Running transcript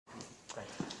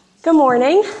Good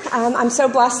morning. I'm so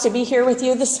blessed to be here with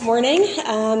you this morning.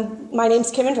 My name's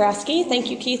Kim Andrasky.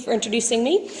 Thank you, Keith, for introducing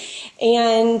me.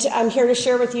 And I'm here to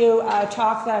share with you a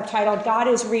talk that I've titled, God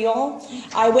is Real,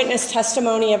 Eyewitness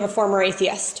Testimony of a Former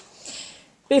Atheist.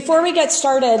 Before we get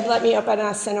started, let me open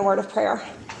us in a word of prayer.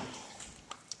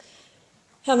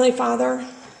 Heavenly Father,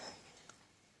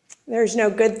 there's no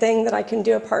good thing that I can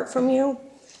do apart from you.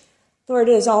 Lord,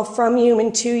 it is all from you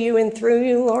and to you and through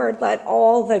you, Lord. Let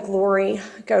all the glory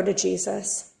go to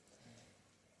Jesus.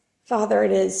 Father,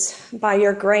 it is by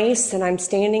your grace that I'm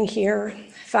standing here.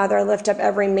 Father, I lift up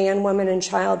every man, woman, and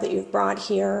child that you've brought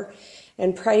here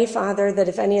and pray, Father, that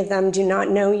if any of them do not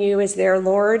know you as their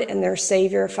Lord and their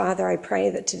Savior, Father, I pray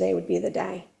that today would be the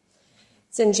day.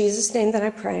 It's in Jesus' name that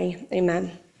I pray.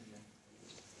 Amen.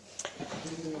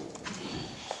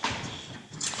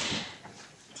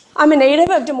 I'm a native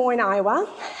of Des Moines, Iowa.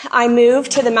 I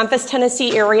moved to the Memphis,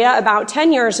 Tennessee area about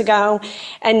 10 years ago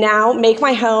and now make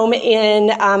my home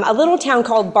in a little town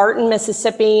called Barton,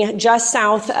 Mississippi, just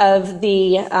south of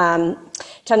the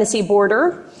Tennessee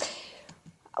border.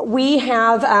 We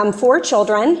have 4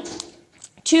 children,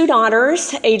 2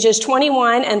 daughters, ages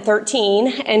 21 and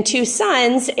 13, and 2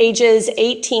 sons, ages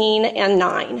 18 and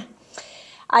 9.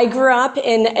 I grew up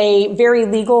in a very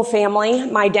legal family.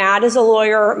 My dad is a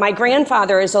lawyer. My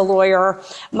grandfather is a lawyer.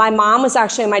 My mom was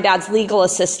actually my dad's legal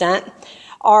assistant.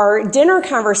 Our dinner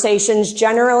conversations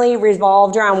generally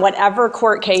revolved around whatever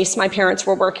court case my parents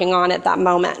were working on at that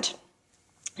moment.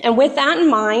 And with that in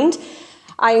mind,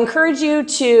 I encourage you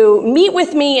to meet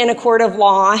with me in a court of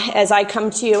law as I come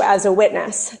to you as a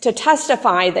witness to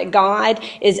testify that God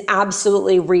is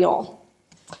absolutely real.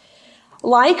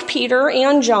 Like Peter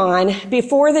and John,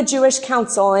 before the Jewish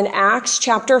council in Acts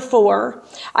chapter 4,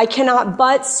 I cannot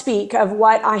but speak of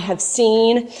what I have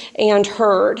seen and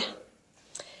heard.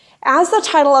 As the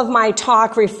title of my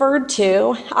talk referred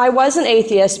to, I was an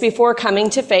atheist before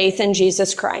coming to faith in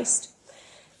Jesus Christ.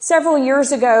 Several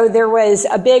years ago, there was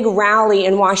a big rally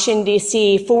in Washington,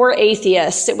 D.C. for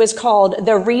atheists. It was called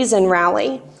the Reason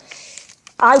Rally.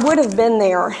 I would have been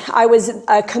there. I was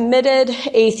a committed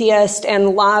atheist and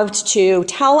loved to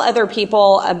tell other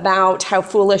people about how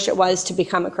foolish it was to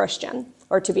become a Christian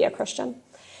or to be a Christian.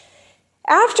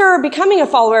 After becoming a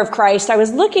follower of Christ, I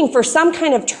was looking for some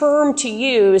kind of term to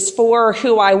use for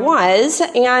who I was,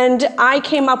 and I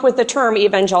came up with the term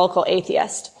evangelical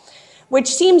atheist, which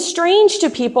seems strange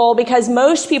to people because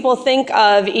most people think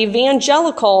of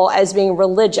evangelical as being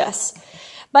religious.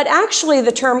 But actually,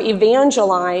 the term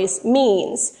evangelize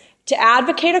means to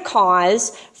advocate a cause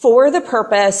for the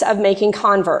purpose of making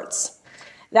converts.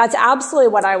 That's absolutely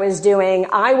what I was doing.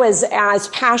 I was as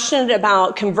passionate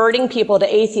about converting people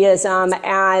to atheism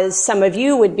as some of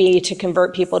you would be to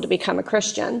convert people to become a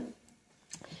Christian.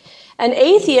 An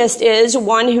atheist is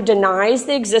one who denies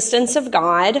the existence of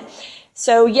God.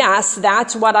 So yes,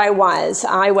 that's what I was.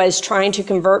 I was trying to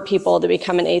convert people to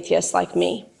become an atheist like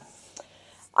me.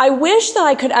 I wish that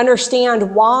I could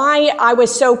understand why I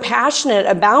was so passionate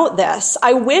about this.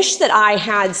 I wish that I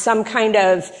had some kind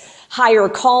of higher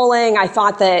calling. I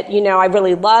thought that, I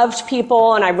really loved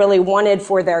people and I really wanted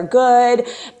for their good.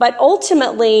 But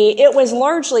ultimately, it was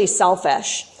largely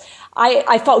selfish.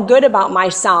 I felt good about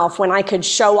myself when I could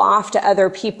show off to other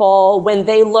people. When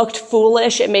they looked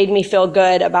foolish, it made me feel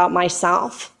good about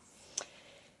myself.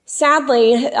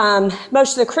 Sadly,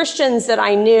 most of the Christians that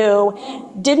I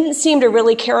knew didn't seem to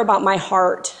really care about my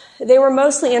heart. They were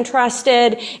mostly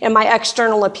interested in my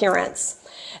external appearance.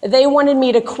 They wanted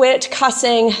me to quit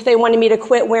cussing. They wanted me to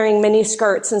quit wearing mini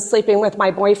skirts and sleeping with my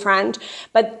boyfriend.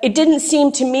 But it didn't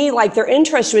seem to me like their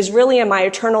interest was really in my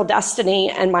eternal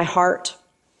destiny and my heart.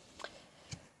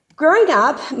 Growing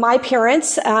up, my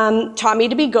parents taught me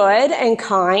to be good and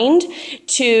kind,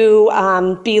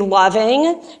 to be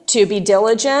loving, to be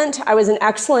diligent. I was an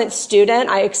excellent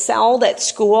student. I excelled at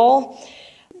school.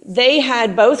 They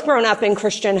had both grown up in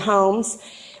Christian homes,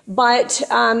 but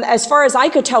as far as I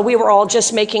could tell, we were all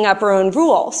just making up our own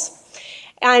rules.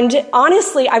 And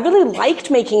honestly, I really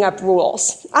liked making up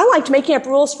rules. I liked making up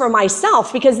rules for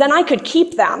myself because then I could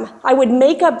keep them. I would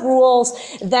make up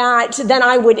rules that then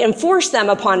I would enforce them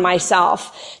upon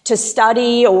myself to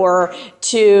study or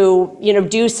to,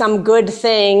 do some good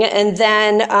thing. And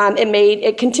then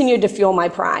it continued to fuel my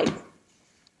pride.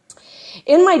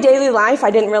 In my daily life, I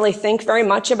didn't really think very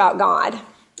much about God.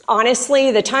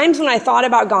 Honestly, the times when I thought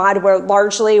about God were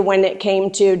largely when it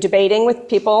came to debating with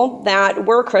people that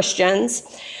were Christians,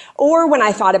 or when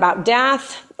I thought about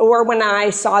death, or when I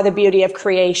saw the beauty of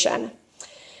creation.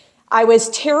 I was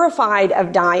terrified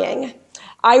of dying.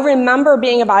 I remember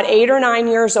being about 8 or 9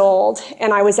 years old,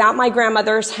 and I was at my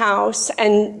grandmother's house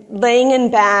and laying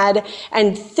in bed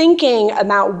and thinking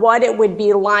about what it would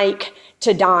be like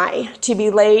to die, to be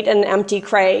laid in an empty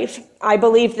grave. I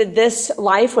believed that this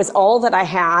life was all that I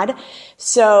had,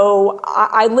 so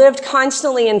I lived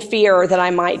constantly in fear that I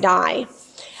might die.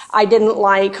 I didn't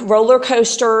like roller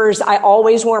coasters. I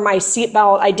always wore my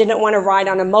seatbelt. I didn't want to ride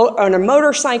on a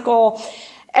motorcycle.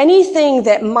 Anything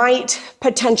that might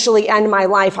potentially end my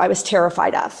life, I was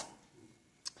terrified of.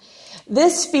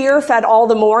 This fear fed all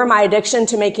the more my addiction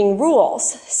to making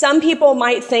rules. Some people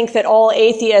might think that all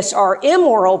atheists are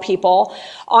immoral people.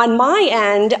 On my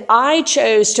end, I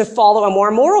chose to follow a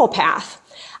more moral path.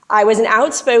 I was an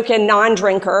outspoken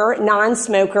non-drinker,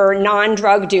 non-smoker,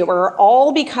 non-drug doer,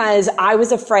 all because I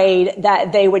was afraid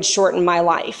that they would shorten my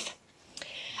life.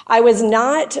 I was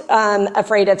not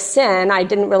afraid of sin. I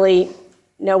didn't really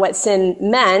know what sin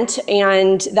meant,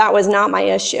 and that was not my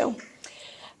issue.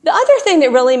 The other thing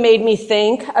that really made me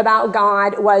think about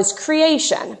God was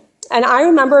creation. And I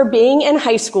remember being in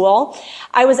high school.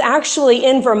 I was actually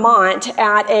in Vermont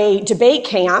at a debate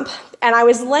camp, and I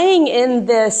was laying in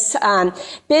this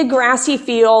big grassy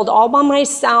field all by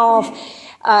myself,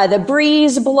 the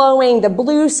breeze blowing, the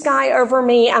blue sky over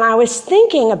me, and I was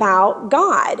thinking about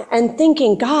God and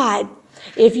thinking, God,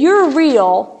 if you're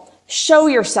real, show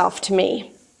yourself to me.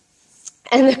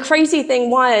 And the crazy thing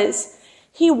was,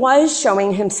 he was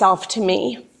showing himself to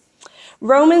me.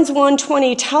 Romans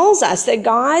 1:20 tells us that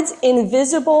God's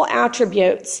invisible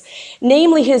attributes,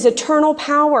 namely his eternal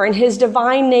power and his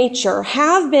divine nature,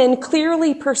 have been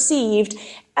clearly perceived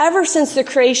ever since the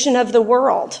creation of the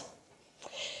world.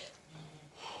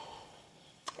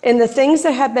 In the things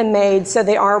that have been made, so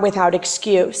they are without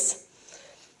excuse.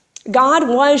 God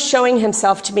was showing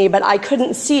himself to me, but I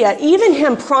couldn't see it. Even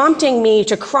him prompting me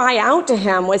to cry out to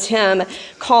him was him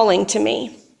calling to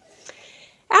me.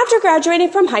 After graduating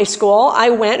from high school, I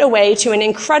went away to an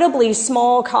incredibly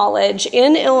small college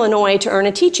in Illinois to earn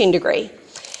a teaching degree.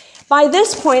 By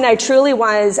this point, I truly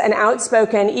was an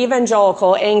outspoken,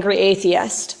 evangelical, angry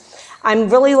atheist. I'm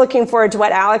really looking forward to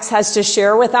what Alex has to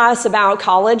share with us about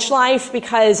college life,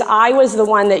 because I was the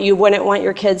one that you wouldn't want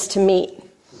your kids to meet.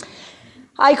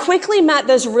 I quickly met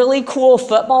this really cool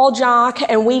football jock,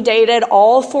 and we dated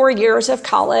all 4 years of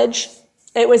college.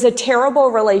 It was a terrible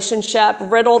relationship,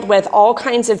 riddled with all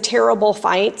kinds of terrible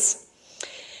fights.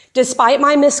 Despite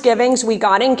my misgivings, we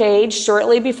got engaged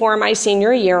shortly before my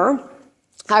senior year.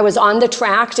 I was on the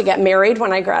track to get married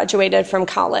when I graduated from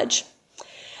college.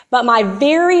 But my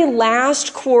very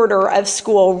last quarter of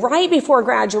school, right before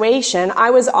graduation, I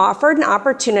was offered an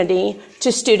opportunity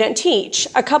to student teach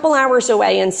a couple hours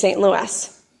away in St.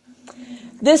 Louis.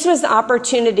 This was the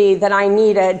opportunity that I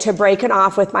needed to break it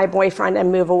off with my boyfriend and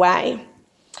move away.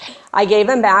 I gave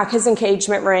him back his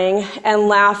engagement ring and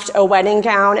left a wedding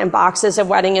gown and boxes of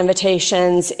wedding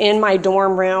invitations in my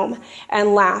dorm room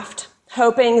and left,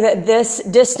 hoping that this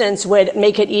distance would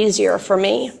make it easier for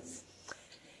me.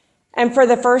 And for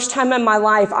the first time in my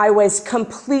life, I was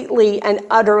completely and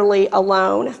utterly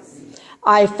alone.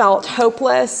 I felt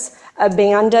hopeless,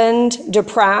 abandoned,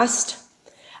 depressed.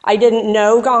 I didn't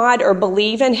know God or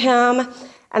believe in him,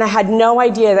 and I had no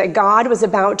idea that God was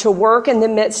about to work in the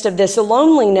midst of this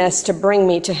loneliness to bring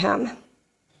me to him.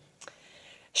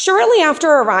 Shortly after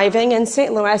arriving in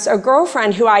St. Louis, a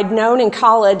girlfriend who I'd known in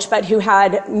college but who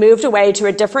had moved away to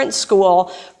a different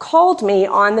school called me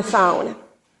on the phone.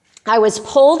 I was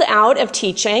pulled out of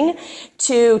teaching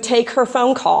to take her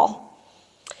phone call.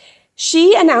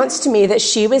 She announced to me that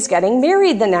she was getting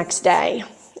married the next day.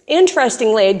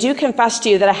 Interestingly, I do confess to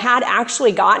you that I had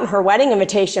actually gotten her wedding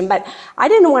invitation, but I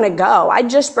didn't want to go. I'd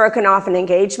just broken off an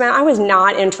engagement. I was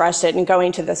not interested in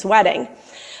going to this wedding.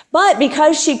 But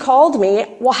because she called me,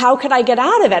 well, how could I get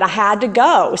out of it? I had to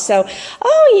go. So,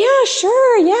 oh yeah,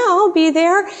 sure, yeah, I'll be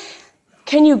there.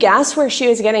 Can you guess where she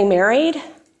was getting married?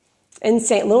 In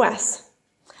St. Louis.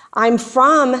 I'm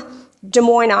from Des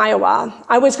Moines, Iowa.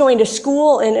 I was going to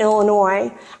school in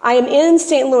Illinois. I am in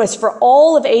St. Louis for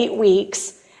all of 8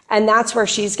 weeks, and that's where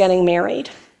she's getting married.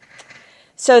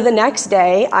 So the next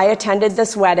day, I attended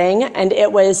this wedding, and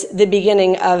it was the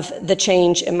beginning of the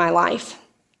change in my life.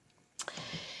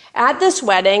 At this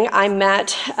wedding, I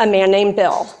met a man named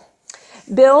Bill.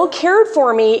 Bill cared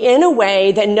for me in a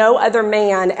way that no other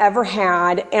man ever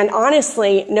had, and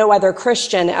honestly, no other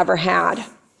Christian ever had.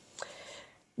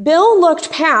 Bill looked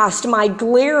past my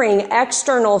glaring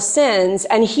external sins,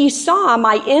 and he saw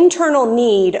my internal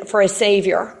need for a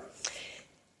Savior.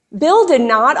 Bill did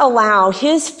not allow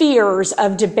his fears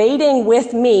of debating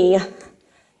with me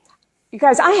You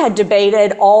guys, I had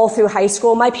debated all through high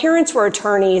school. My parents were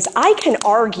attorneys. I can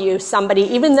argue somebody,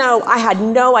 even though I had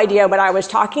no idea what I was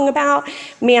talking about,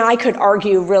 man, I could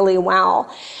argue really well.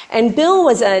 And Bill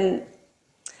was a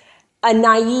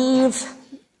naive.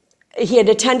 He had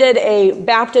attended a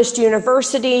Baptist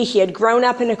university. He had grown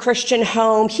up in a Christian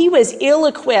home. He was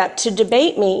ill-equipped to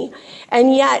debate me,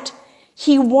 and yet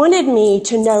he wanted me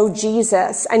to know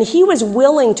Jesus, and he was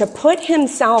willing to put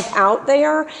himself out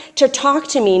there to talk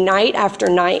to me night after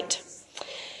night.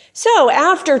 So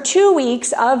after 2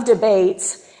 weeks of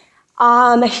debates,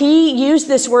 he used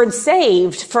this word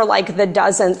saved for like the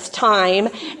dozenth time,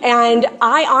 and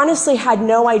I honestly had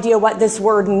no idea what this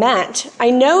word meant.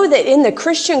 I know that in the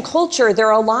Christian culture, there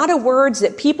are a lot of words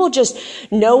that people just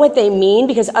know what they mean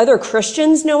because other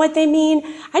Christians know what they mean.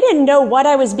 I didn't know what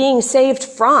I was being saved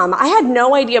from. I had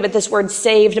no idea what this word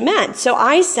saved meant. So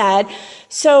I said,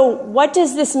 so what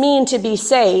does this mean to be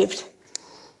saved?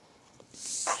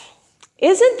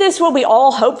 Isn't this what we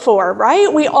all hope for,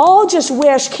 right? We all just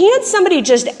wish, can't somebody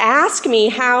just ask me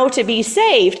how to be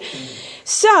saved?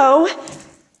 So,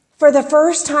 for the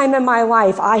first time in my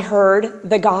life, I heard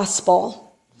the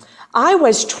gospel. I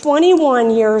was 21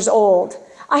 years old.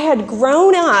 I had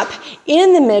grown up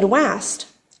in the Midwest.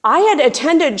 I had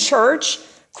attended church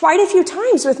quite a few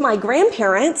times with my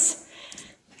grandparents.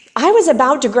 I was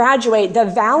about to graduate the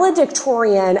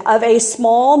valedictorian of a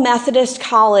small Methodist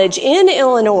college in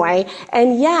Illinois,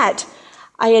 and yet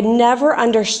I had never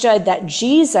understood that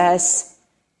Jesus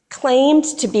claimed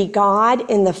to be God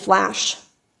in the flesh.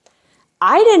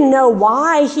 I didn't know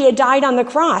why he had died on the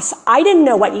cross. I didn't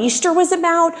know what Easter was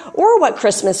about or what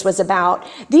Christmas was about.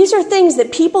 These are things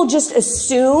that people just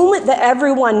assume that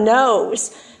everyone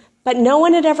knows, but no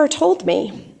one had ever told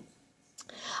me.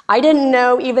 I didn't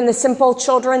know even the simple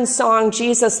children's song,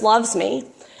 Jesus Loves Me.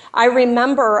 I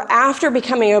remember after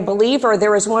becoming a believer,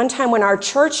 there was one time when our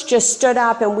church just stood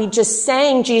up and we just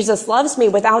sang Jesus Loves Me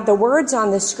without the words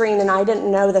on the screen, and I didn't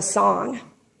know the song.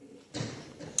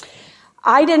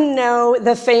 I didn't know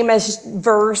the famous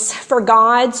verse, for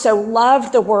God so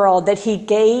loved the world that he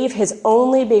gave his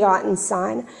only begotten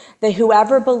Son, that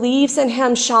whoever believes in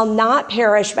him shall not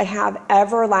perish but have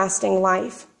everlasting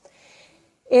life.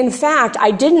 In fact,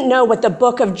 I didn't know what the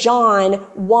book of John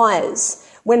was.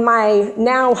 When my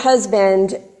now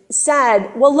husband said,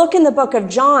 well, look in the book of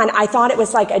John, I thought it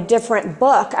was like a different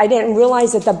book. I didn't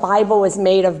realize that the Bible was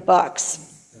made of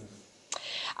books.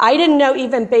 I didn't know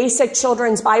even basic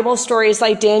children's Bible stories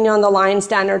like Daniel and the lion's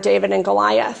den or David and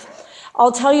Goliath.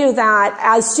 I'll tell you that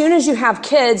as soon as you have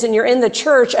kids and you're in the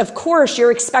church, of course,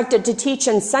 you're expected to teach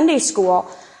in Sunday school.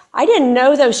 I didn't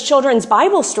know those children's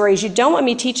Bible stories. You don't want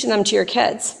me teaching them to your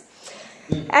kids.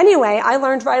 Anyway, I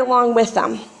learned right along with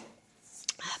them.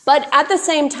 But at the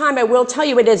same time, I will tell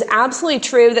you it is absolutely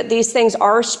true that these things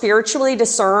are spiritually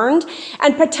discerned.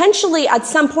 And potentially at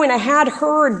some point I had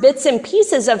heard bits and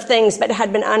pieces of things, but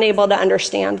had been unable to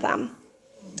understand them.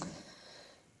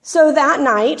 So that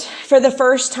night, for the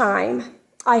first time,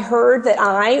 I heard that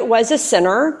I was a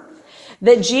sinner,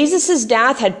 that Jesus'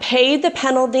 death had paid the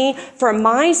penalty for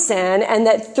my sin, and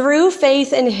that through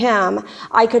faith in him,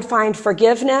 I could find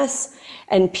forgiveness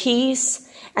and peace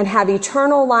and have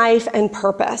eternal life and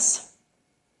purpose.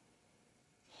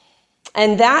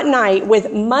 And that night,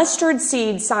 with mustard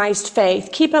seed-sized faith,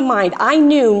 keep in mind, I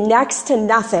knew next to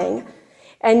nothing,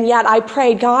 and yet I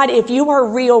prayed, God, if you are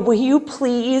real, will you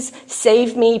please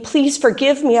save me? Please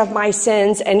forgive me of my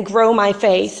sins and grow my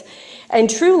faith. And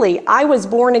truly, I was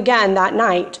born again that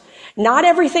night. Not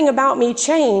everything about me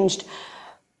changed,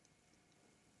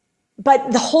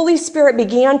 but the Holy Spirit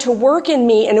began to work in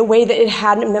me in a way that it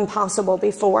hadn't been possible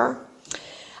before.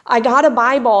 I got a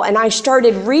Bible and I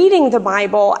started reading the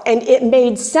Bible, and it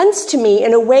made sense to me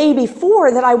in a way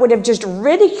before that I would have just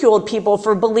ridiculed people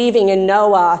for believing in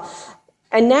Noah.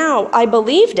 And now I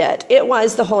believed it. It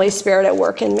was the Holy Spirit at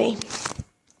work in me.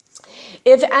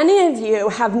 If any of you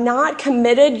have not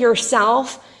committed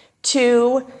yourself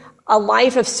to a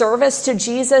life of service to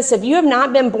Jesus, if you have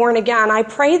not been born again, I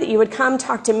pray that you would come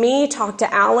talk to me, talk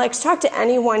to Alex, talk to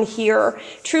anyone here.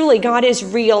 Truly, God is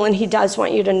real and he does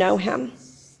want you to know him.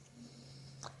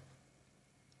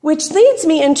 Which leads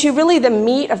me into really the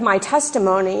meat of my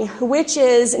testimony, which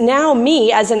is now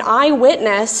me as an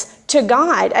eyewitness to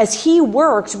God as he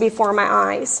worked before my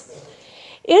eyes.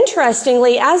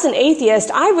 Interestingly, as an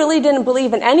atheist, I really didn't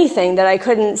believe in anything that I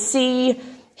couldn't see,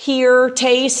 hear,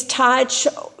 taste, touch,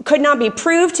 could not be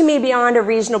proved to me beyond a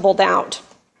reasonable doubt.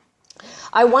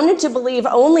 I wanted to believe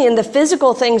only in the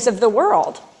physical things of the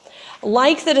world,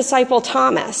 like the disciple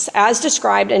Thomas, as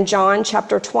described in John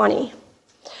chapter 20.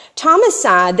 Thomas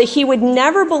said that he would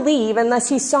never believe unless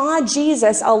he saw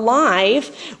Jesus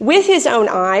alive with his own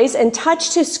eyes and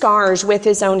touched his scars with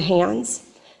his own hands.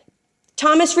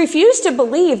 Thomas refused to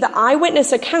believe the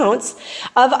eyewitness accounts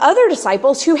of other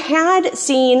disciples who had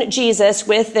seen Jesus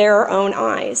with their own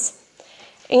eyes.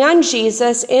 And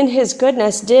Jesus, in his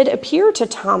goodness, did appear to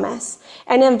Thomas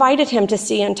and invited him to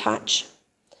see and touch.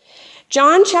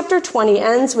 John chapter 20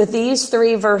 ends with these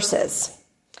 3 verses.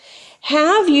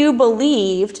 Have you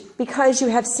believed because you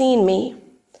have seen me?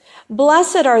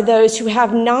 Blessed are those who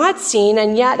have not seen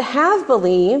and yet have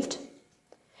believed.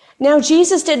 Now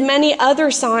Jesus did many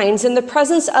other signs in the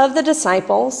presence of the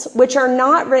disciples, which are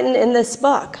not written in this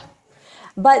book.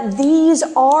 But these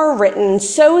are written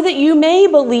so that you may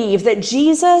believe that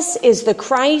Jesus is the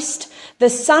Christ, the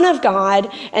Son of God,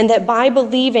 and that by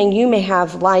believing you may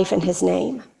have life in his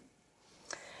name.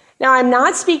 Now, I'm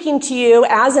not speaking to you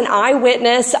as an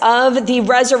eyewitness of the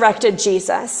resurrected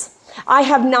Jesus. I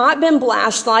have not been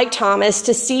blessed like Thomas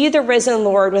to see the risen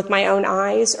Lord with my own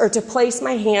eyes or to place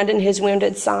my hand in his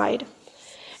wounded side.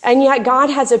 And yet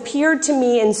God has appeared to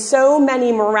me in so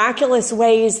many miraculous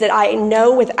ways that I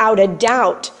know without a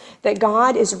doubt that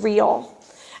God is real.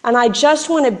 And I just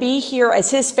want to be here as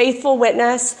his faithful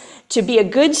witness to be a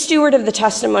good steward of the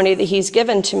testimony that he's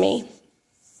given to me.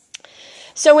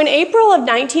 So in April of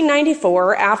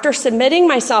 1994, after submitting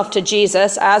myself to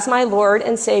Jesus as my Lord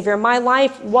and Savior, my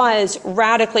life was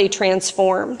radically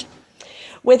transformed.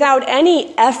 Without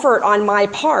any effort on my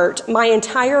part, my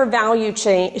entire value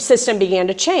system began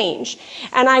to change.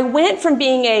 And I went from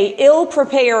being an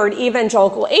ill-prepared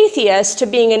evangelical atheist to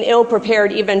being an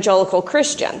ill-prepared evangelical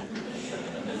Christian.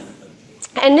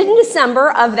 And in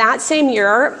December of that same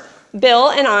year,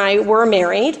 Bill and I were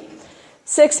married.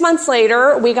 6 months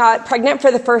later, we got pregnant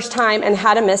for the first time and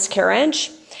had a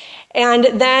miscarriage. And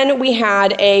then we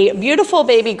had a beautiful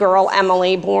baby girl,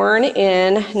 Emily, born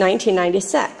in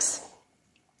 1996.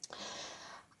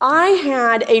 I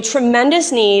had a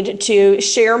tremendous need to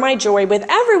share my joy with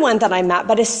everyone that I met,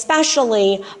 but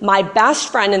especially my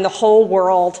best friend in the whole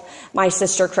world, my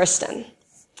sister Kristen.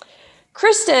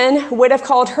 Kristen would have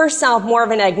called herself more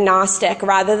of an agnostic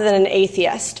rather than an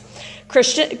atheist.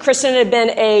 Kristen had been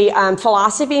a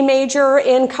philosophy major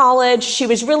in college. She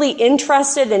was really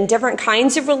interested in different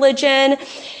kinds of religion.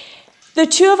 The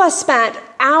two of us spent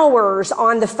hours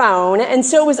on the phone, and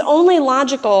so it was only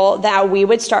logical that we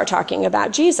would start talking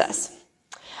about Jesus.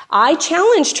 I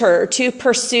challenged her to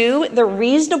pursue the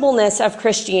reasonableness of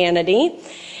Christianity,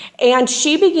 and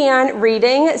she began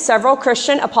reading several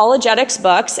Christian apologetics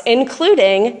books,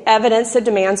 including Evidence That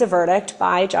Demands a Verdict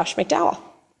by Josh McDowell.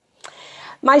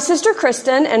 My sister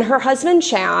Kristen and her husband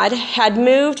Chad had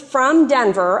moved from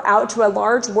Denver out to a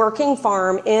large working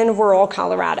farm in rural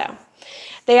Colorado.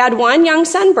 They had one young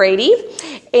son, Brady,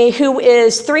 who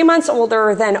is 3 months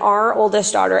older than our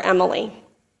oldest daughter, Emily.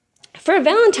 For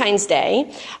Valentine's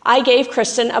Day, I gave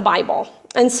Kristen a Bible,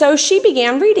 and so she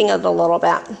began reading it a little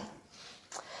bit.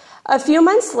 A few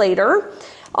months later,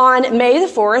 on May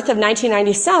the 4th of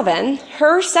 1997,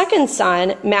 her second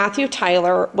son, Matthew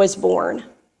Tyler, was born.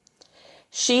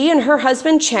 She and her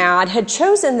husband, Chad, had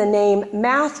chosen the name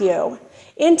Matthew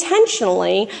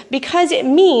intentionally because it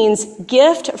means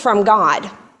gift from God,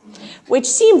 which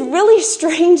seemed really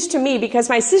strange to me because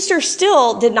my sister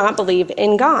still did not believe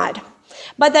in God.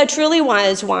 But that truly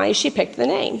was why she picked the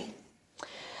name.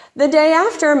 The day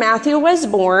after Matthew was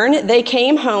born, they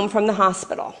came home from the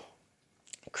hospital.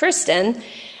 Kristen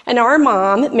and our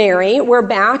mom, Mary, were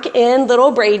back in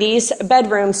little Brady's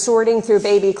bedroom sorting through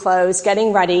baby clothes,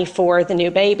 getting ready for the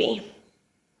new baby.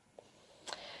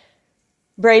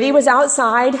 Brady was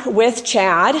outside with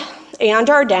Chad and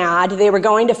our dad. They were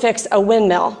going to fix a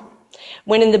windmill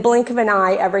when in the blink of an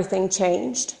eye, everything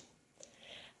changed.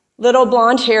 Little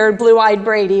blonde-haired, blue-eyed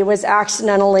Brady was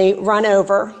accidentally run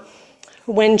over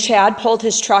when Chad pulled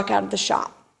his truck out of the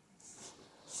shop.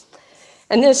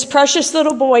 And this precious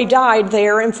little boy died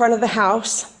there in front of the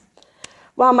house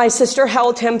while my sister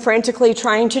held him, frantically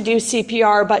trying to do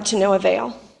CPR, but to no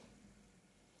avail.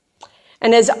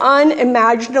 And as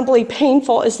unimaginably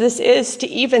painful as this is to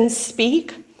even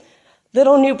speak,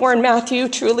 little newborn Matthew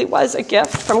truly was a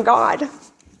gift from God.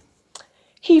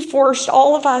 He forced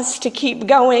all of us to keep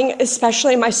going,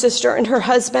 especially my sister and her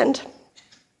husband.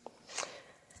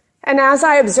 And as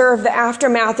I observed the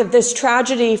aftermath of this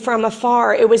tragedy from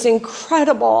afar, it was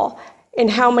incredible in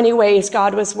how many ways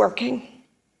God was working.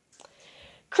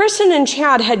 Kristen and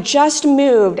Chad had just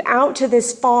moved out to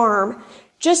this farm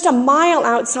just a mile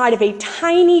outside of a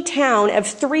tiny town of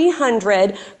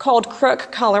 300 called Crook,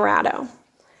 Colorado.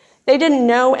 They didn't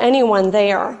know anyone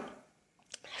there.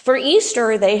 For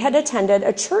Easter, they had attended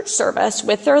a church service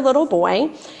with their little boy,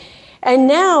 and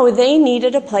now they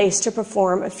needed a place to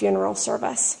perform a funeral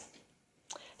service.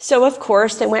 So, of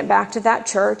course, they went back to that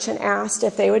church and asked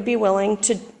if they would be willing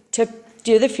to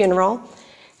do the funeral.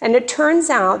 And it turns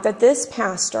out that this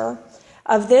pastor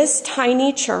of this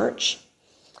tiny church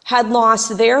had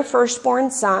lost their firstborn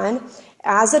son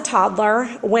as a toddler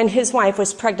when his wife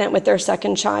was pregnant with their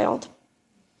second child.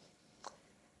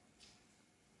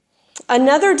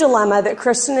 Another dilemma that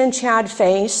Kristen and Chad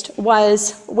faced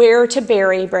was where to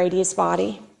bury Brady's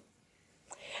body.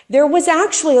 There was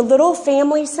actually a little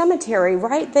family cemetery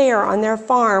right there on their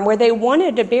farm where they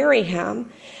wanted to bury him,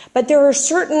 but there are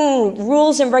certain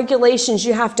rules and regulations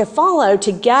you have to follow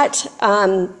to get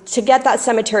that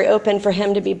cemetery open for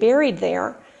him to be buried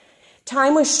there.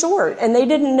 Time was short, and they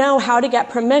didn't know how to get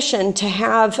permission to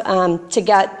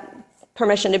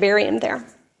bury him there.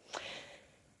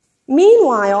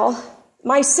 Meanwhile,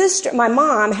 my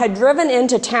mom had driven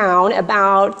into town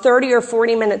about 30 or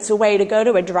 40 minutes away to go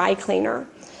to a dry cleaner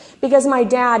because my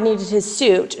dad needed his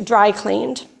suit dry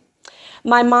cleaned.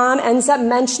 My mom ends up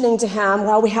mentioning to him,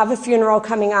 well, we have a funeral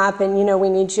coming up and, we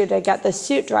need you to get the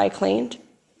suit dry cleaned.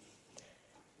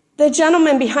 The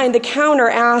gentleman behind the counter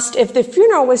asked if the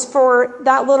funeral was for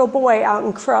that little boy out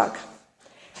in Crook,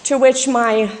 to which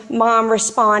my mom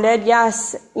responded,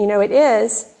 yes, it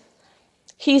is.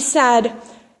 He said,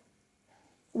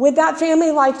 would that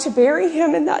family like to bury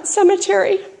him in that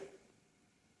cemetery?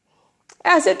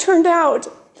 As it turned out,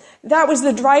 that was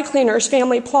the dry cleaner's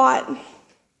family plot.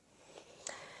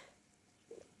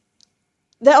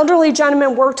 The elderly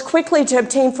gentleman worked quickly to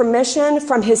obtain permission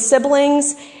from his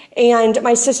siblings, and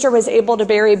my sister was able to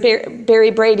bury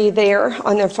Brady there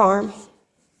on their farm.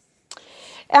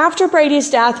 After Brady's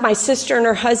death, my sister and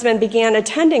her husband began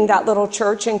attending that little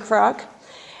church in Crook,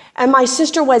 and my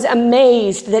sister was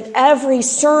amazed that every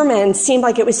sermon seemed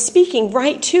like it was speaking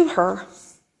right to her.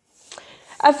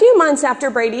 A few months after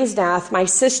Brady's death, my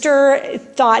sister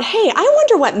thought, hey, I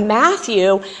wonder what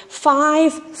Matthew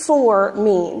 5:4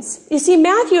 means. You see,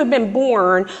 Matthew had been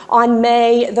born on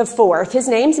May the 4th. His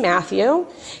name's Matthew.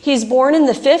 He's born in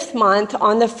the 5th month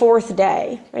on the 4th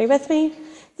day. Are you with me?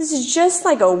 This is just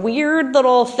like a weird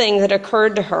little thing that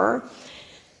occurred to her.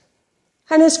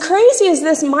 And as crazy as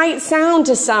this might sound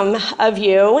to some of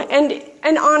you,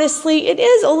 and honestly, it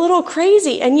is a little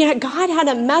crazy, and yet God had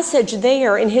a message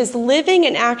there in his living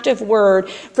and active word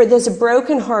for this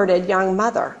brokenhearted young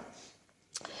mother.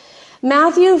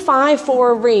 Matthew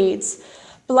 5:4 reads,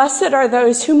 "Blessed are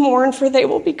those who mourn, for they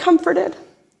will be comforted."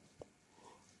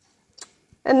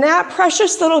 And that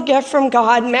precious little gift from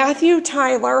God, Matthew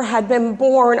Tyler, had been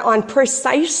born on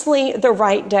precisely the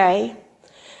right day.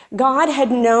 God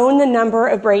had known the number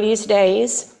of Brady's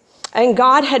days, and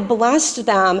God had blessed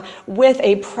them with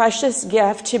a precious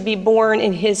gift to be born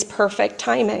in his perfect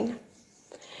timing.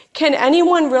 Can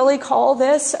anyone really call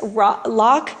this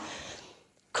luck,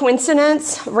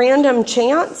 coincidence, random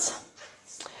chance?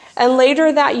 And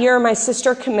later that year, my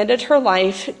sister committed her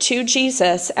life to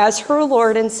Jesus as her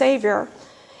Lord and Savior.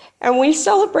 And we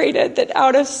celebrated that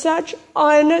out of such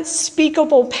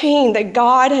unspeakable pain that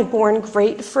God had borne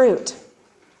great fruit.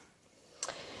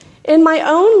 In my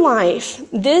own life,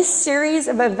 this series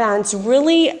of events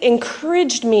really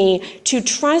encouraged me to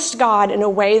trust God in a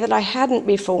way that I hadn't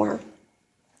before.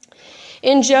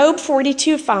 In Job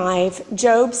 42:5,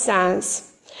 Job says,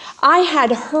 "I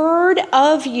had heard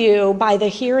of you by the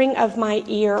hearing of my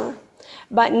ear,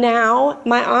 but now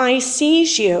my eye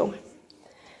sees you."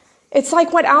 It's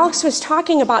like what Alex was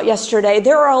talking about yesterday.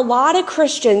 There are a lot of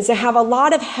Christians that have a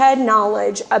lot of head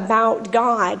knowledge about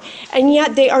God, and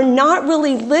yet they are not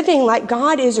really living like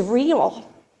God is real.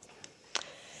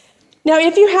 Now,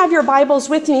 if you have your Bibles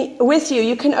with you,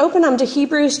 you can open them to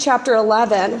Hebrews chapter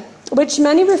 11, which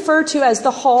many refer to as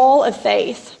the Hall of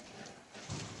Faith.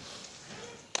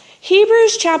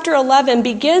 Hebrews chapter 11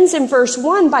 begins in verse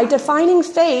 1 by defining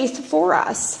faith for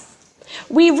us.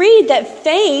 We read that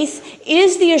faith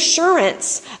is the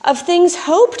assurance of things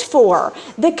hoped for,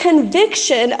 the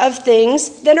conviction of things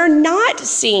that are not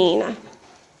seen.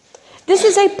 This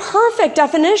is a perfect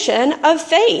definition of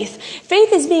faith.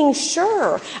 Faith is being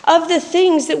sure of the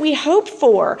things that we hope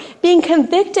for, being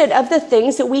convicted of the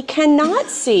things that we cannot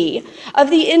see, of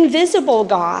the invisible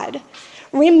God.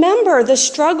 Remember the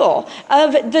struggle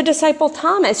of the disciple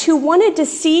Thomas, who wanted to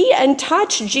see and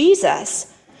touch Jesus.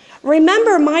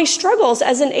 Remember my struggles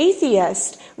as an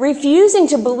atheist, refusing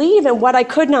to believe in what I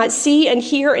could not see and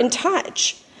hear and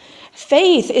touch.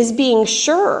 Faith is being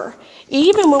sure,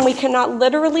 even when we cannot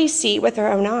literally see with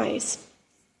our own eyes.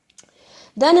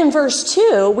 Then in verse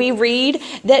 2, we read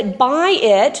that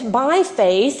by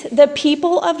faith, the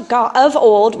people of God of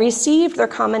old received their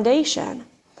commendation.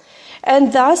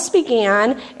 And thus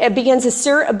begins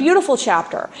a beautiful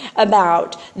chapter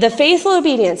about the faithful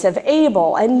obedience of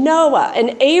Abel and Noah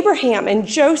and Abraham and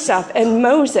Joseph and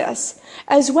Moses,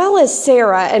 as well as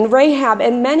Sarah and Rahab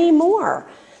and many more.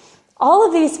 All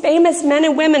of these famous men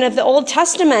and women of the Old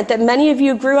Testament that many of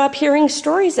you grew up hearing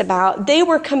stories about, they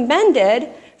were commended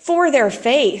for their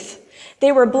faith.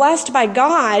 They were blessed by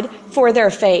God for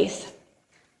their faith.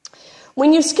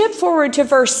 When you skip forward to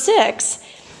verse 6,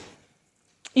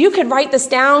 you could write this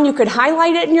down, you could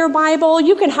highlight it in your Bible,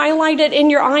 you can highlight it in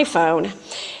your iPhone.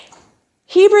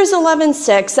 Hebrews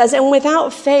 11:6 says, "And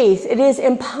without faith it is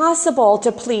impossible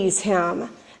to please him,"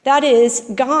 that is,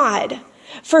 God.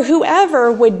 "For whoever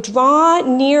would draw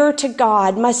near to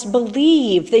God must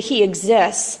believe that he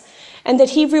exists and that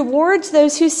he rewards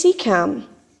those who seek him."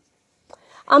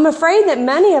 I'm afraid that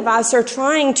many of us are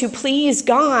trying to please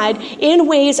God in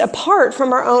ways apart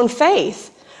from our own faith.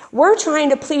 We're trying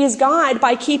to please God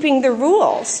by keeping the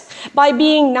rules, by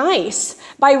being nice,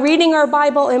 by reading our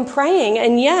Bible and praying,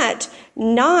 and yet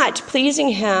not pleasing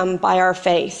him by our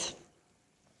faith.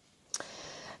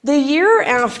 The year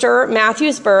after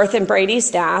Matthew's birth and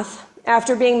Brady's death,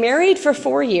 after being married for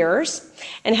 4 years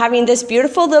and having this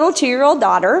beautiful little 2-year-old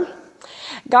daughter,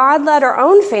 God led our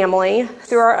own family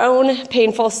through our own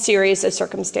painful series of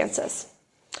circumstances.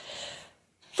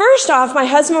 First off, my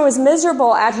husband was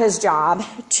miserable at his job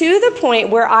to the point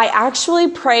where I actually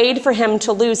prayed for him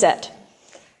to lose it.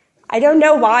 I don't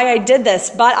know why I did this,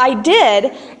 but I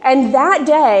did. And that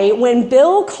day, when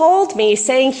Bill called me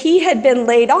saying he had been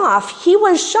laid off, he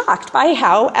was shocked by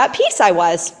how at peace I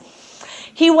was.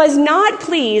 He was not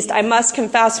pleased, I must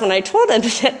confess, when I told him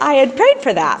that I had prayed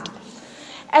for that.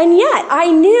 And yet,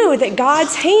 I knew that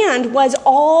God's hand was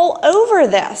all over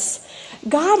this.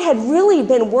 God had really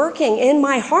been working in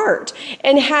my heart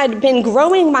and had been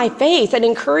growing my faith and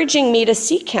encouraging me to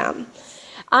seek him.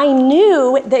 I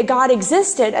knew that God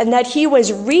existed and that he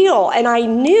was real, and I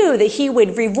knew that he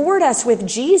would reward us with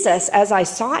Jesus as I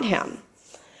sought him.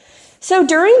 So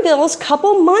during Bill's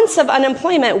couple months of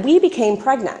unemployment, we became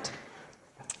pregnant.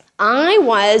 I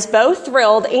was both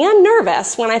thrilled and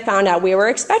nervous when I found out we were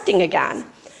expecting again.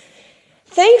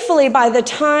 Thankfully, by the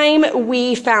time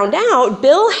we found out,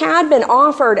 Bill had been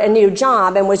offered a new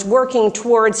job and was working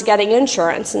towards getting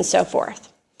insurance and so forth.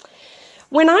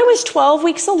 When I was 12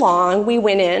 weeks along, we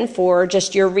went in for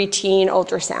just your routine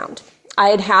ultrasound. I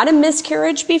had had a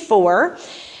miscarriage before,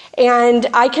 and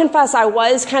I confess I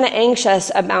was kind of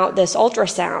anxious about this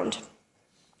ultrasound.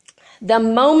 The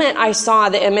moment I saw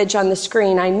the image on the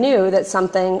screen, I knew that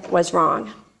something was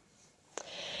wrong.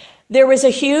 There was a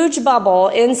huge bubble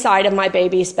inside of my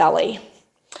baby's belly.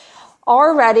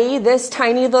 Already, this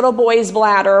tiny little boy's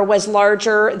bladder was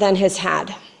larger than his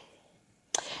head,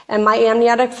 and my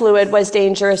amniotic fluid was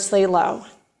dangerously low.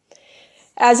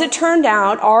 As it turned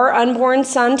out, our unborn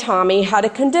son, Tommy, had a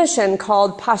condition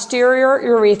called posterior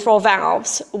urethral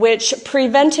valves, which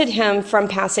prevented him from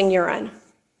passing urine.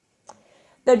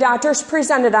 The doctors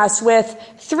presented us with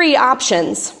 3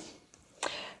 options.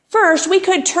 First, we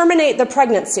could terminate the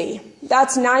pregnancy.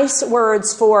 That's nice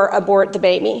words for abort the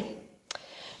baby.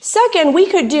 Second, we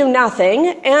could do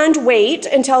nothing and wait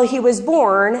until he was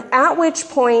born, at which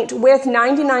point, with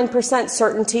 99%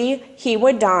 certainty, he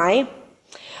would die.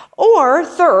 Or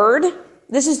third,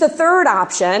 this is the third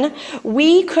option,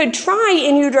 we could try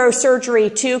in utero surgery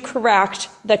to correct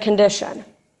the condition.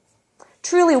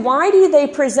 Truly, why do they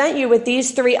present you with these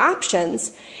 3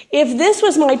 options? If this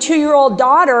was my 2-year-old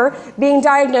daughter being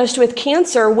diagnosed with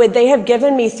cancer, would they have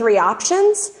given me 3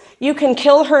 options? You can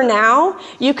kill her now,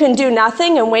 you can do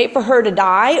nothing and wait for her to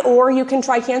die, or you can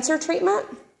try cancer treatment?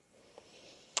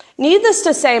 Needless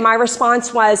to say, my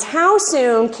response was, how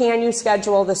soon can you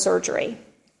schedule the surgery?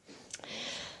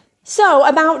 So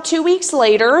about 2 weeks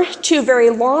later, 2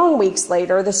 very long weeks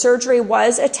later, the surgery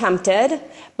was attempted,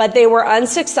 but they were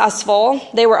unsuccessful.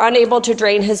 They were unable to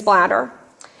drain his bladder.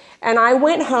 And I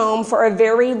went home for a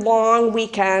very long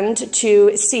weekend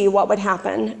to see what would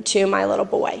happen to my little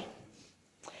boy.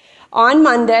 On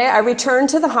Monday, I returned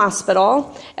to the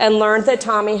hospital and learned that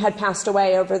Tommy had passed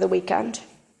away over the weekend.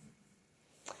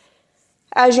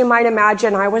 As you might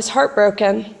imagine, I was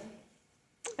heartbroken.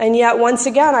 And yet, once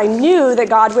again, I knew that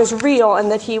God was real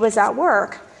and that he was at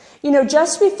work. You know,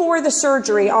 just before the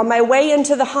surgery, on my way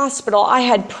into the hospital, I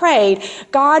had prayed,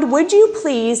 God, would you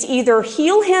please either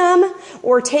heal him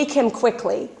or take him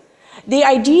quickly? The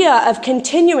idea of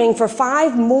continuing for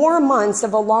 5 more months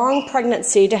of a long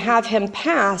pregnancy to have him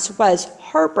pass was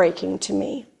heartbreaking to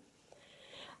me.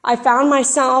 I found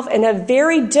myself in a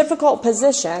very difficult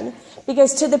position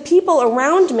because to the people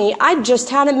around me, I'd just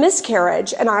had a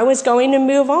miscarriage and I was going to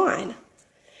move on.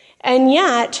 And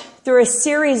yet, through a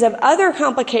series of other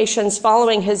complications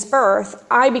following his birth,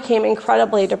 I became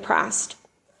incredibly depressed.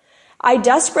 I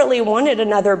desperately wanted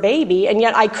another baby, and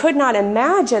yet I could not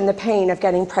imagine the pain of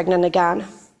getting pregnant again.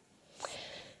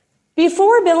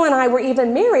 Before Bill and I were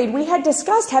even married, we had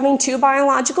discussed having 2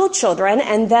 biological children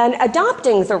and then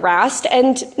adopting the rest,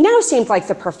 and now seemed like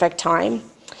the perfect time.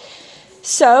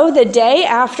 So the day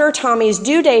after Tommy's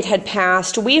due date had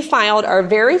passed, we filed our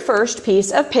very first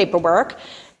piece of paperwork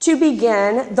to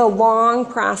begin the long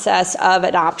process of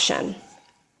adoption.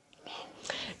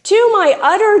 To my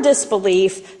utter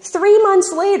disbelief, 3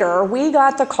 months later, we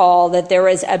got the call that there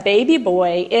was a baby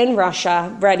boy in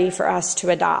Russia ready for us to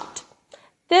adopt.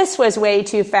 This was way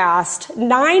too fast.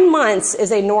 9 months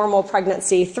is a normal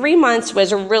pregnancy. 3 months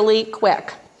was really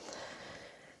quick.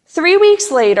 3 weeks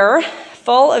later,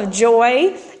 full of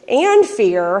joy and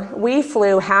fear, we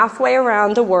flew halfway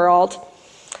around the world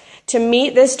to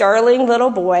meet this darling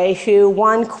little boy who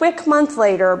 1 quick month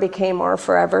later became our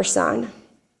forever son.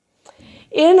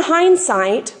 In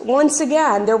hindsight, once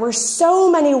again, there were so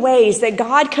many ways that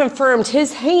God confirmed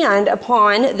his hand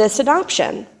upon this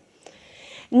adoption.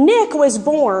 Nick was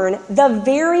born the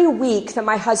very week that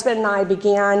my husband and I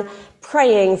began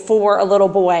praying for a little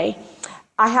boy.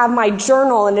 I have my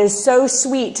journal, and it is so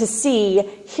sweet to see,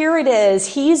 here it is,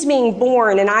 he's being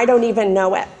born, and I don't even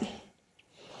know it.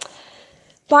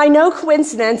 By no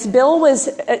coincidence, Bill's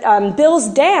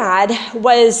dad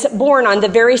was born on the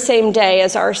very same day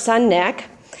as our son Nick,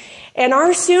 and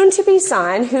our soon-to-be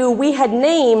son, who we had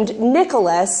named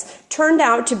Nicholas, turned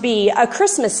out to be a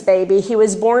Christmas baby. He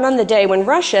was born on the day when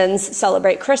Russians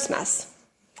celebrate Christmas.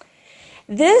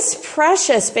 This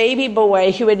precious baby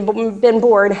boy who had been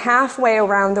born halfway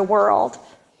around the world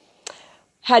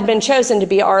had been chosen to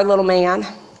be our little man.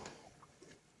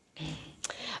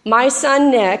 My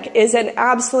son Nick is an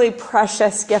absolutely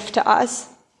precious gift to us.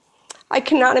 I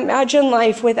cannot imagine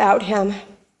life without him.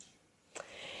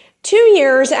 2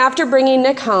 years after bringing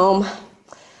Nick home,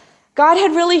 God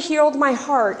had really healed my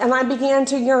heart, and I began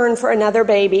to yearn for another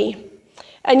baby.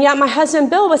 And yet my husband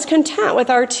Bill was content with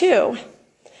our 2.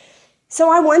 So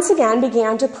I once again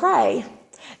began to pray.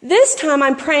 This time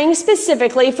I'm praying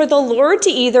specifically for the Lord to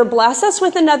either bless us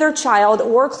with another child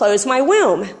or close my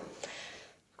womb.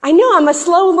 I know I'm a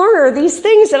slow learner, these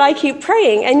things that I keep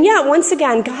praying, and yet once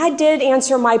again, God did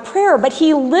answer my prayer, but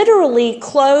he literally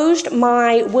closed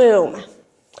my womb.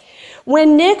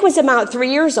 When Nick was about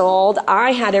 3 years old,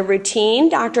 I had a routine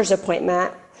doctor's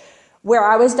appointment where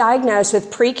I was diagnosed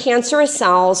with precancerous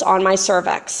cells on my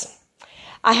cervix.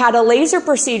 I had a laser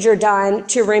procedure done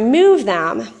to remove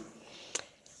them.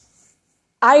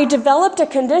 I developed a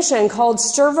condition called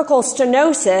cervical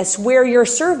stenosis where your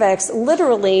cervix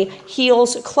literally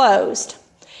heals closed.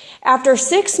 After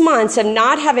 6 months of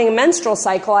not having a menstrual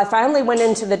cycle, I finally went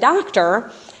into the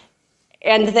doctor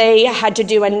and they had to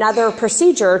do another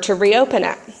procedure to reopen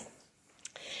it.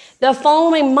 The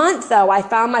following month, though, I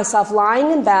found myself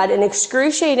lying in bed in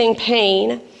excruciating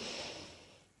pain.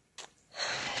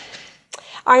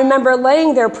 I remember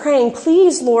laying there praying,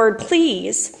 please, Lord,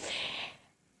 please.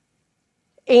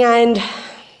 And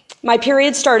my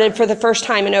period started for the first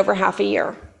time in over half a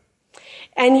year.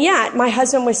 And yet, my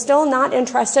husband was still not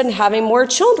interested in having more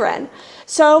children.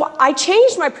 So I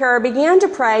changed my prayer, began to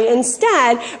pray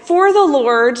instead for the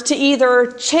Lord to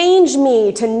either change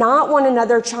me to not want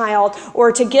another child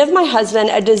or to give my husband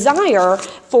a desire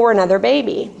for another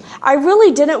baby. I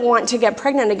really didn't want to get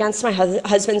pregnant against my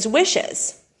husband's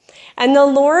wishes. And the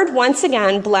Lord once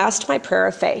again blessed my prayer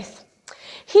of faith.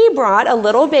 He brought a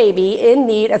little baby in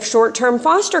need of short-term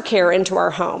foster care into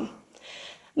our home.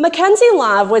 Mackenzie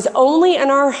Love was only in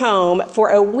our home for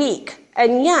a week,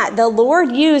 and yet the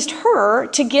Lord used her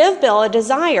to give Bill a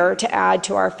desire to add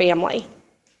to our family.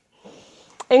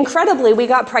 Incredibly, we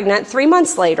got pregnant 3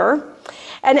 months later,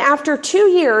 and after 2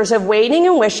 years of waiting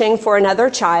and wishing for another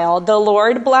child, the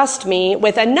Lord blessed me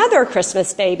with another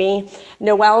Christmas baby,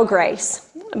 Noelle Grace,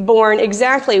 born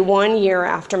exactly 1 year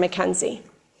after Mackenzie.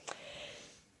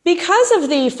 Because of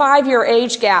the 5-year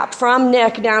age gap from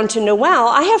Nick down to Noelle,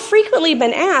 I have frequently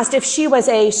been asked if she was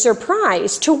a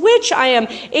surprise, to which I am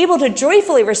able to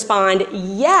joyfully respond,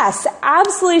 yes,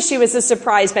 absolutely she was a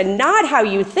surprise, but not how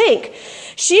you think.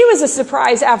 She was a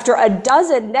surprise after a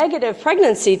dozen negative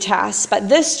pregnancy tests, but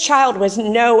this child was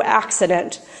no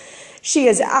accident. She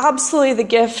is absolutely the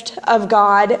gift of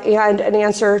God and an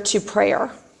answer to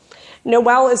prayer.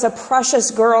 Noelle is a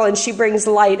precious girl, and she brings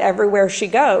light everywhere she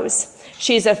goes.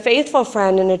 She's a faithful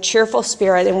friend and a cheerful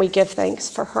spirit, and we give thanks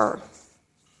for her.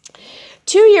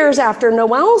 2 years after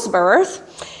Noelle's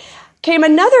birth came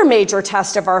another major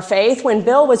test of our faith when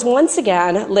Bill was once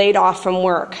again laid off from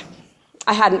work.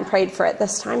 I hadn't prayed for it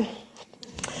this time.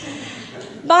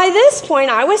 By this point,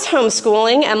 I was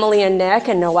homeschooling Emily and Nick,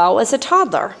 and Noelle was a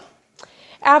toddler.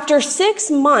 After 6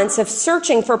 months of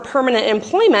searching for permanent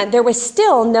employment, there was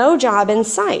still no job in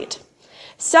sight.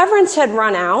 Severance had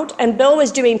run out, and Bill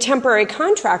was doing temporary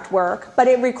contract work, but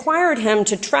it required him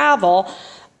to travel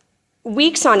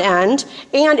weeks on end,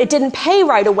 and it didn't pay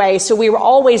right away, so we were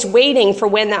always waiting for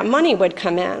when that money would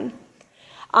come in.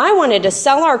 I wanted to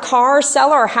sell our car,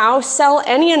 sell our house, sell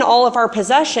any and all of our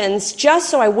possessions just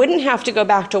so I wouldn't have to go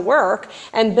back to work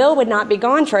and Bill would not be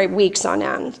gone for weeks on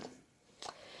end.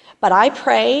 But I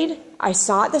prayed, I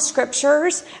sought the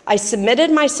scriptures, I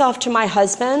submitted myself to my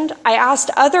husband, I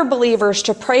asked other believers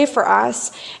to pray for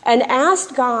us, and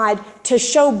asked God to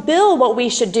show Bill what we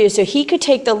should do so he could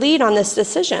take the lead on this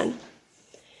decision.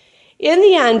 In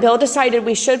the end, Bill decided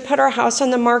we should put our house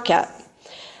on the market.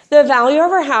 The value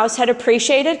of our house had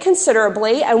appreciated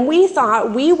considerably, and we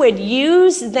thought we would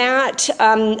use that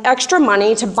extra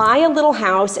money to buy a little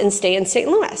house and stay in St.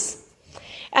 Louis.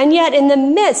 And yet, in the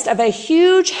midst of a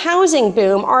huge housing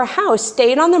boom, our house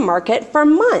stayed on the market for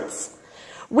months.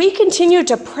 We continued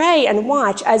to pray and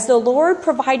watch as the Lord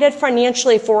provided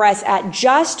financially for us at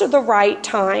just the right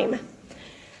time.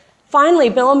 Finally,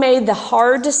 Bill made the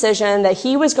hard decision that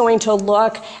he was going to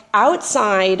look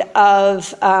outside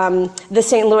of the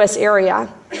St. Louis area,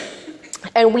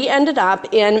 and we ended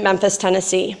up in Memphis,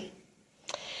 Tennessee.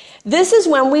 This is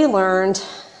when we learned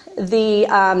the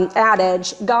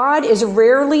adage, God is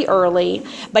rarely early,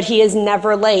 but he is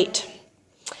never late.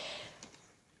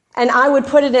 And I would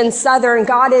put it in Southern,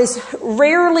 God is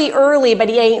rarely early, but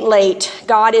he ain't late.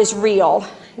 God is real.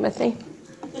 You with me?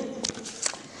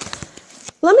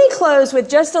 Let me close with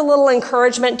just a little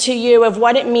encouragement to you of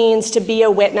what it means to be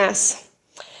a witness.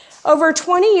 Over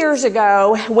 20 years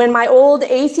ago, when my old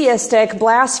atheistic,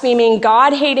 blaspheming,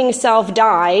 God-hating self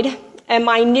died, and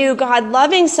my new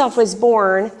God-loving self was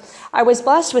born, I was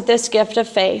blessed with this gift of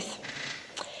faith.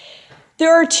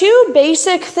 There are two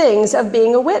basic things of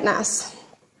being a witness.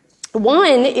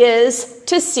 One is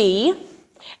to see,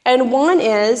 and one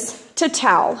is to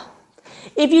tell.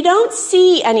 If you don't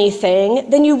see anything,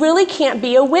 then you really can't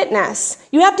be a witness.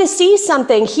 You have to see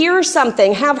something, hear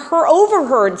something, have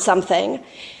overheard something.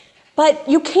 But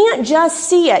you can't just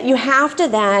see it. You have to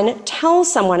then tell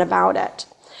someone about it.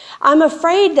 I'm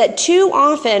afraid that too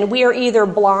often we are either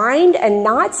blind and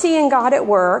not seeing God at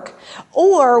work,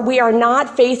 or we are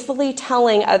not faithfully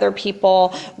telling other people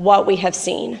what we have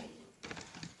seen.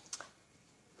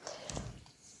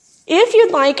 If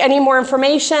you'd like any more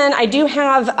information, I do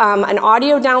have an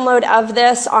audio download of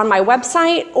this on my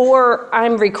website, or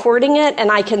I'm recording it and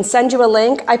I can send you a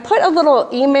link. I put a little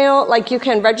email, like you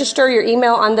can register your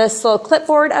email on this little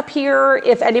clipboard up here.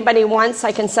 If anybody wants,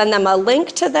 I can send them a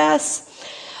link to this.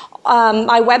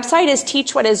 My website is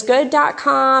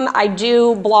teachwhatisgood.com. I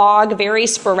do blog very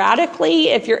sporadically.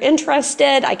 If you're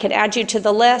interested, I can add you to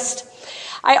the list.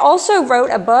 I also wrote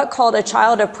a book called A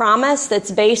Child of Promise that's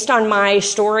based on my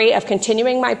story of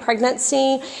continuing my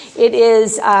pregnancy. It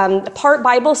is part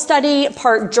Bible study,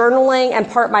 part journaling, and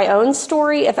part my own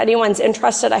story. If anyone's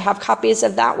interested, I have copies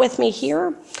of that with me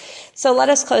here. So let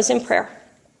us close in prayer.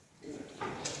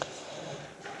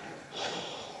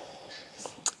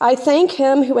 I thank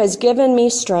him who has given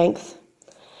me strength,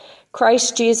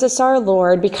 Christ Jesus our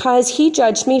Lord, because he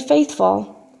judged me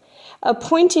faithful,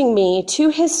 appointing me to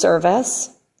his service,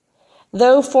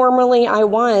 though formerly I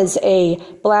was a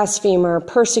blasphemer,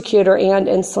 persecutor, and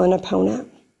insolent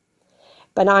opponent.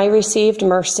 But I received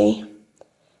mercy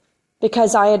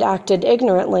because I had acted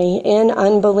ignorantly in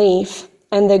unbelief,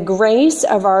 and the grace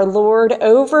of our Lord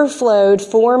overflowed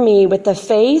for me with the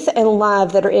faith and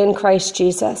love that are in Christ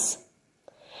Jesus.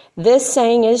 This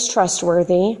saying is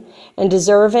trustworthy and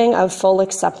deserving of full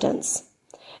acceptance,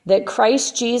 that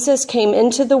Christ Jesus came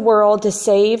into the world to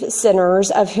save sinners,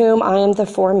 of whom I am the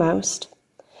foremost.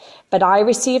 But I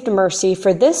received mercy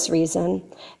for this reason,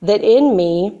 that in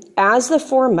me, as the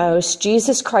foremost,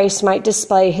 Jesus Christ might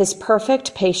display his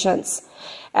perfect patience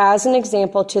as an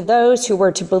example to those who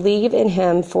were to believe in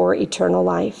him for eternal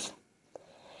life.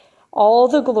 All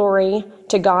the glory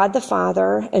to God the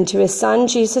Father and to his Son,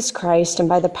 Jesus Christ, and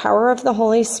by the power of the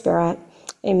Holy Spirit.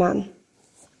 Amen.